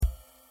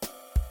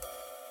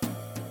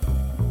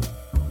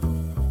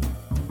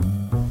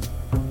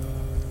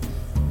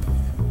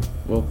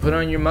Well, put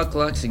on your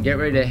mucklucks and get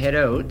ready to head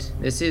out.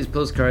 This is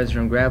Postcards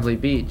from Gravelly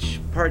Beach,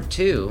 Part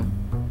 2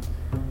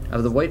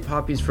 of the White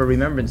Poppies for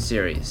Remembrance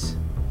series.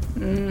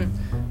 We'll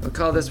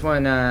call this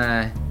one,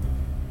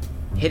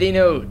 Heading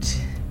Out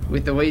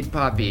with the White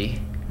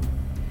Poppy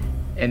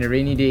and a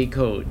Rainy Day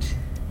Coat.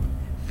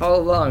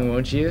 Follow along,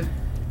 won't you?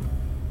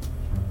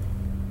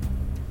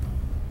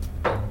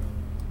 Well,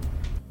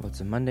 it's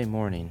a Monday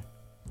morning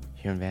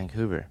here in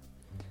Vancouver.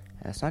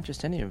 And it's not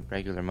just any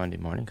regular Monday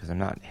morning, because I'm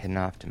not heading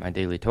off to my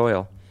daily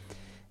toil.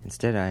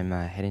 Instead, I'm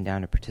heading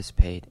down to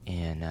participate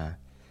in a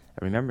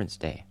Remembrance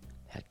Day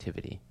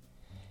activity.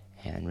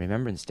 And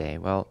Remembrance Day,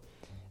 well,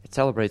 it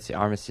celebrates the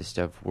armistice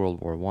of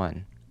World War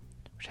I,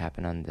 which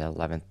happened on the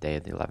 11th day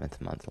of the 11th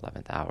month,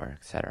 11th hour,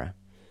 etc.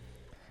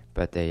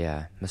 But they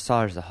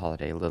massage the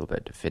holiday a little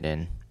bit to fit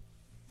in,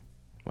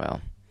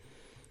 well,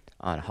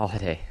 on a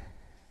holiday.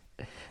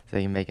 So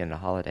you can make it a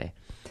holiday.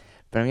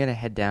 But I'm going to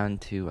head down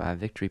to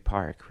Victory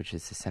Park, which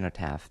is the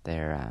cenotaph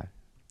there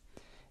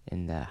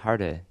in the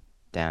heart of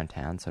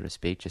downtown, so to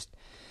speak, just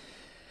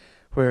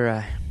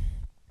where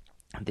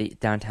the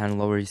downtown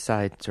Lower East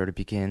Side sort of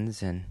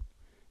begins. And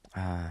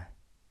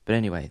but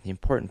anyway, the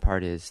important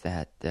part is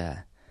that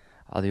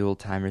all the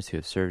old-timers who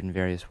have served in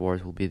various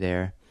wars will be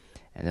there,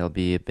 and there'll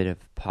be a bit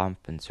of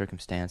pomp and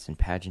circumstance and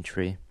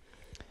pageantry,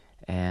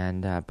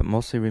 and but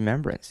mostly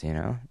remembrance, you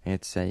know.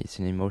 It's an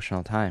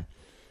emotional time.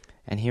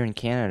 And here in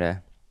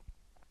Canada,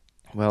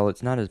 well,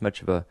 it's not as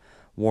much of a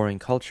warring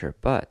culture,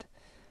 but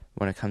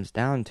when it comes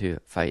down to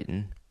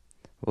fighting,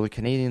 well, the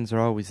Canadians are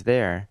always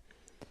there,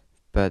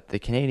 but the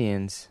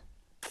Canadians,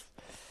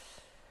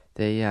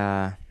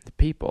 the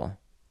people,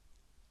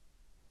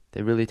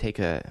 they really take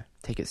it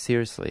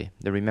seriously,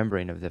 the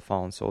remembering of the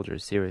fallen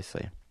soldiers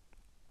seriously.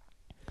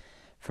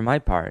 For my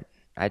part,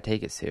 I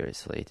take it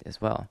seriously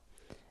as well,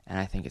 and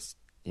I think it's,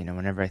 you know,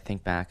 whenever I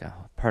think back,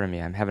 pardon me,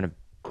 I'm having a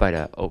bite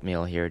of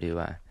oatmeal here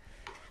to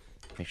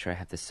make sure I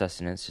have the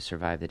sustenance to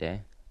survive the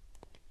day.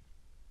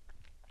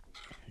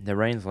 The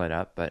rain's let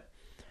up, but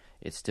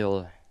it's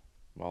still,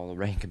 well, the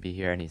rain could be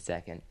here any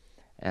second,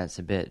 and it's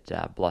a bit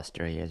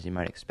blustery, as you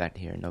might expect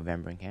here in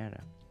November in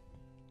Canada.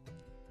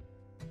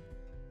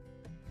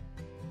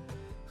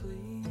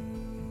 Please,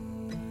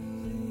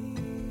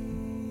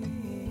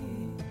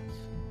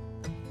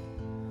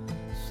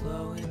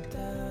 slow it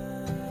down.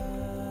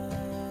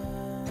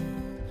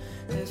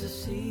 There's a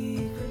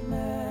secret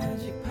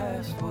magic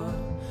password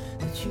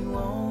that you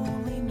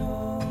only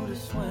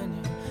notice when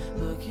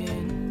you're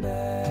looking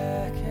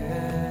back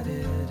at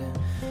it.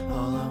 And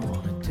all I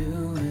wanna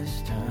do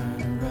is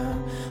turn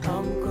around.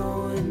 I'm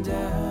going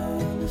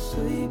down to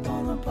sleep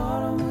on the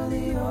bottom of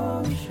the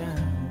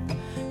ocean,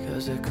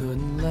 'cause I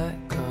couldn't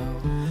let go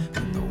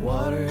when the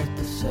water hit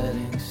the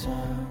setting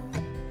sun.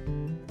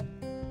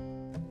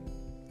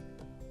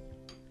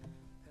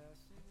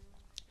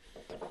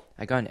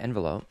 I got an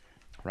envelope,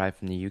 arrived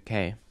from the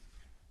UK,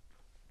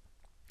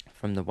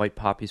 from the White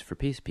Poppies for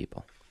Peace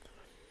people,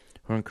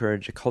 who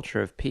encourage a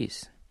culture of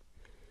peace.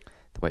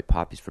 The White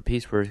Poppies for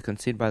Peace were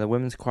conceived by the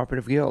Women's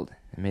Cooperative Guild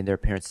and made their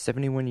appearance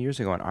 71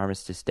 years ago on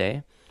Armistice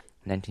Day,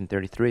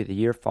 1933, the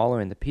year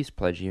following the Peace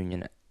Pledge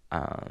Union.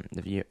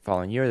 The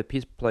following year, the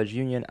Peace Pledge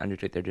Union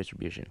undertook their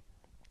distribution.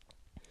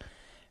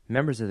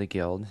 Members of the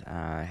Guild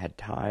had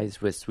ties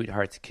with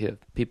sweethearts,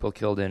 people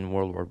killed in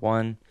World War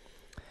I,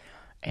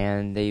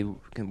 and they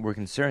were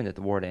concerned that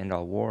the war to end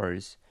all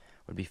wars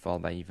would be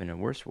followed by even a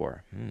worse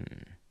war.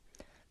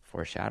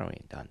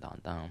 Foreshadowing. Dun,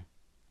 dun, dun.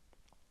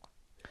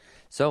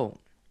 So,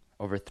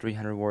 over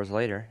 300 wars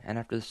later, and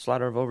after the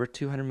slaughter of over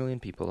 200 million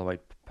people, the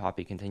White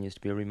Poppy continues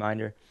to be a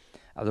reminder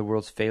of the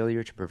world's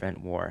failure to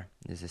prevent war.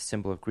 It is a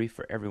symbol of grief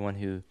for everyone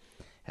who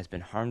has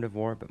been harmed of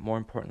war, but more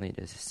importantly, it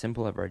is a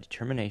symbol of our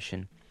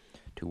determination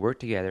to work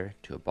together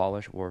to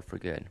abolish war for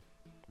good.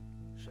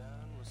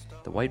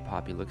 The White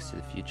Poppy looks to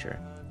the future.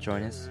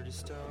 Join us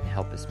and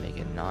help us make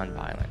it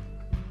non-violent.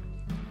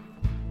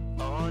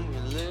 On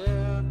your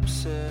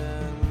lips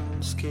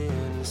and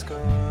skin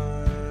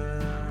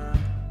scar,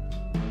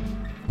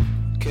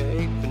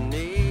 cake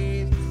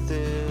beneath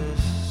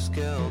this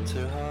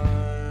skelter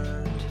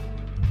heart.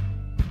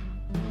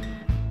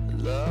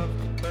 Love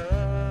could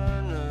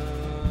burn,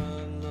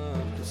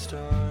 love could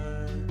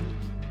start.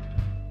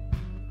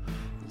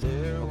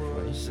 There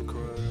was the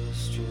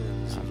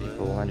questions.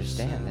 People will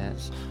understand that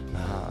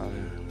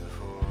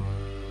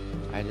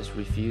I just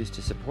refuse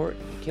to support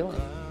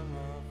killing.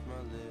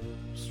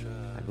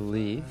 I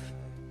believe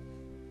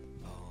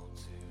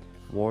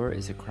war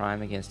is a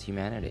crime against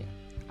humanity.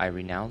 I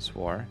renounce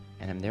war,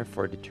 and am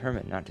therefore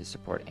determined not to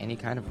support any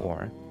kind of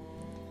war.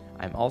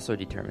 I am also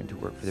determined to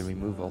work for the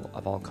removal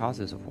of all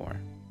causes of war.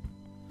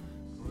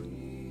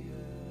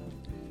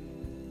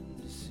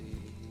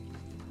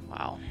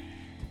 Wow.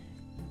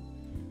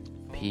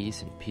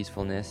 Peace and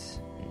peacefulness,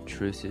 and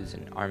truces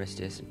and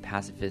armistice and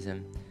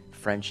pacifism,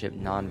 friendship,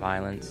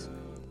 nonviolence,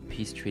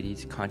 peace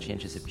treaties,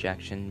 conscientious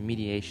objection,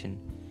 mediation,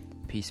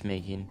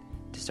 peacemaking,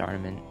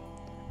 disarmament,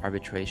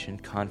 arbitration,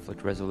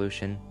 conflict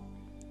resolution,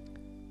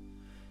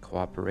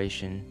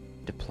 cooperation,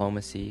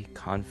 diplomacy,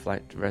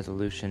 conflict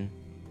resolution,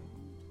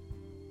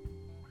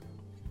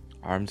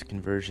 arms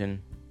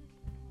conversion,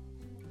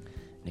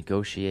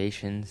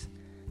 negotiations.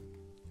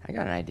 I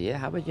got an idea.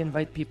 How about you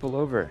invite people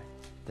over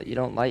that you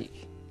don't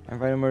like?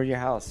 Invite them over to your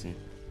house and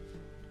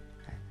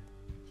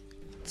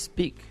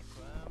speak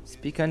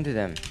unto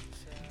them.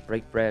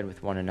 Break bread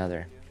with one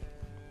another.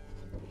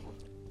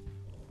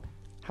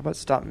 How about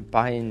stop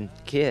buying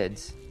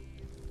kids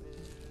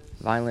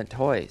violent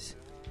toys?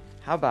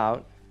 How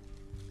about,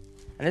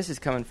 and this is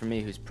coming from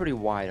me who's pretty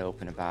wide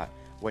open about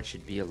what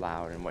should be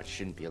allowed and what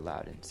shouldn't be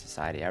allowed in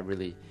society. I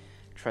really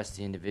trust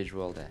the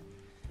individual to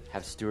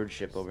have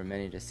stewardship over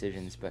many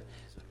decisions, but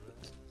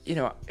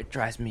it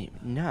drives me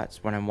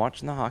nuts when I'm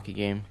watching the hockey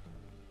game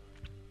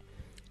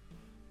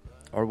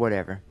or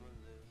whatever,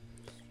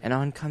 and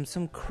on comes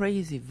some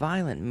crazy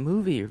violent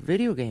movie or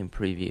video game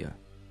preview.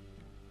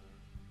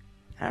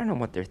 I don't know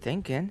what they're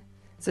thinking.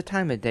 It's a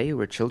time of day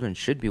where children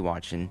should be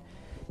watching,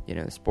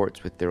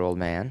 sports with their old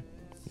man,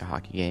 a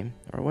hockey game,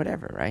 or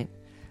whatever, right?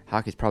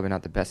 Hockey's probably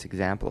not the best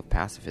example of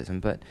pacifism,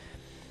 but,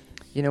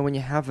 when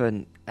you have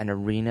an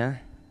arena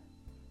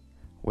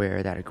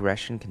where that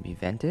aggression can be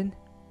vented,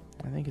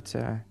 I think it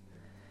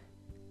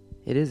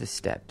is a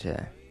step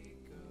to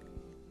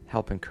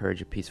help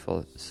encourage a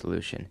peaceful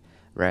solution,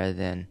 rather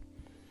than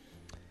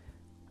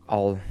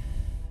all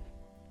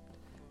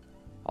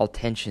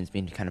tensions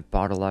being kind of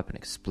bottled up and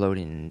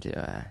exploding into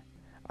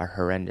a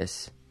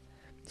horrendous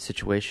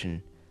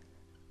situation,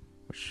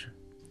 which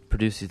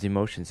produces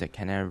emotions that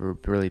can never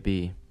really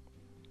be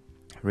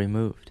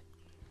removed.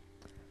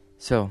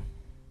 So,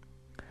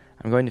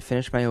 I'm going to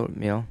finish my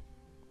oatmeal.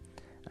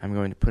 I'm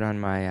going to put on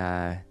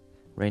my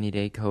rainy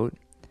day coat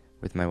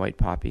with my white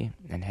poppy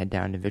and head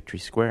down to Victory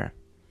Square.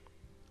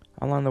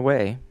 Along the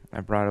way,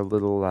 I brought a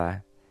little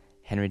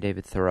Henry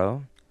David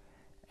Thoreau,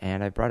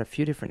 and I brought a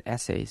few different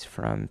essays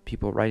from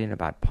people writing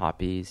about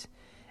poppies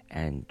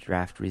and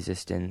draft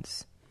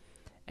resistance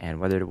and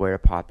whether to wear a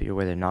poppy or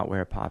whether not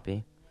wear a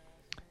poppy.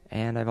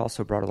 And I've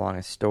also brought along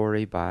a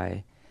story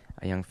by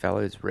a young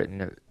fellow who's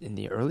written in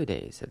the early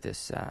days of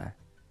this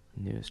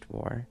newest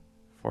war,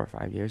 4 or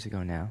 5 years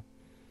ago now,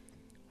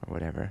 or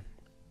whatever,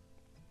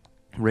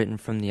 written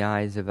from the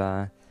eyes of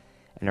an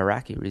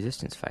Iraqi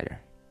resistance fighter.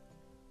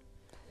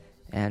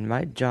 And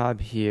my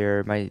job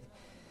here, I'm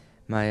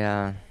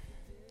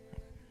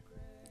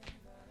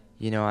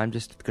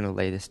just going to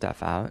lay this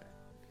stuff out,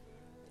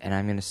 and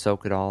I'm going to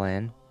soak it all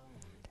in,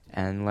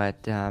 and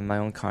let my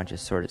own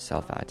conscience sort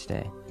itself out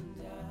today.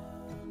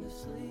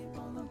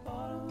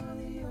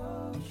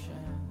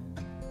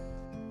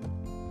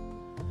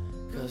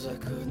 Cause I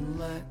couldn't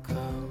let go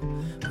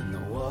when the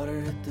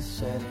water hit the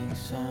setting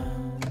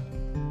sun.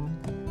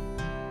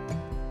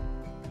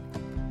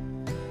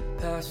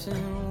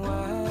 Passing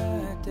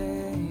white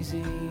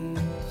daisies,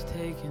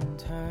 taking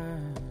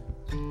turns.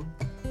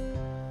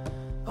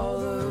 All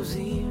those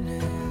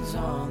evenings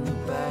on the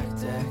back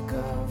deck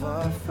of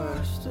our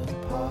first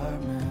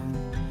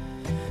apartment,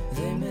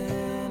 they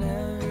meant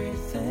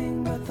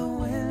everything, but the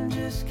wind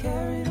just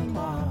carried them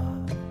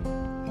off.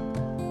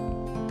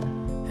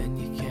 And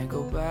you can't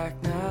go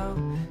back now,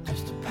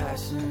 just a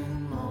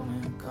passing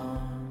moment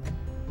gone.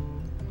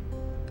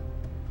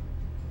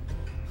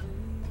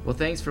 Well,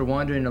 thanks for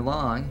wandering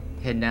along,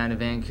 heading down to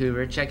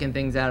Vancouver, checking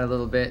things out a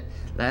little bit.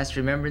 Last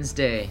Remembrance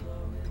Day.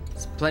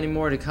 There's plenty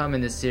more to come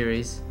in this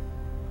series.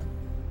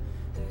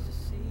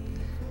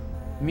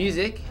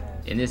 Music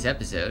in this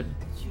episode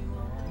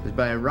was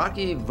by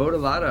Rocky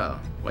Vodolato,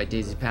 White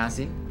Daisy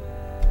Passing,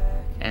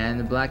 and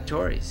the Black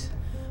Tories.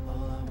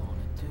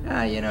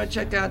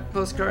 Check out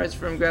postcards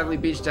from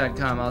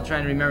gravellybeach.com. I'll try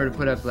and remember to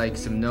put up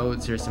some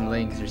notes or some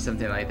links or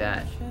something like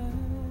that.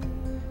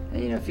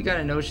 And if you got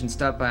a notion,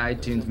 stop by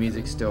iTunes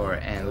Music Store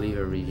and leave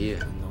a review.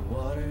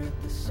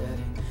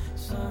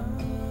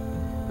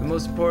 But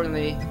most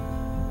importantly,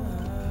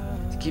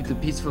 to keep the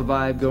peaceful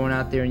vibe going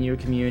out there in your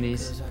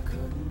communities.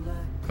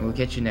 And we'll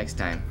catch you next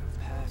time.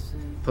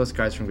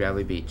 Postcards from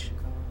Gravelly Beach.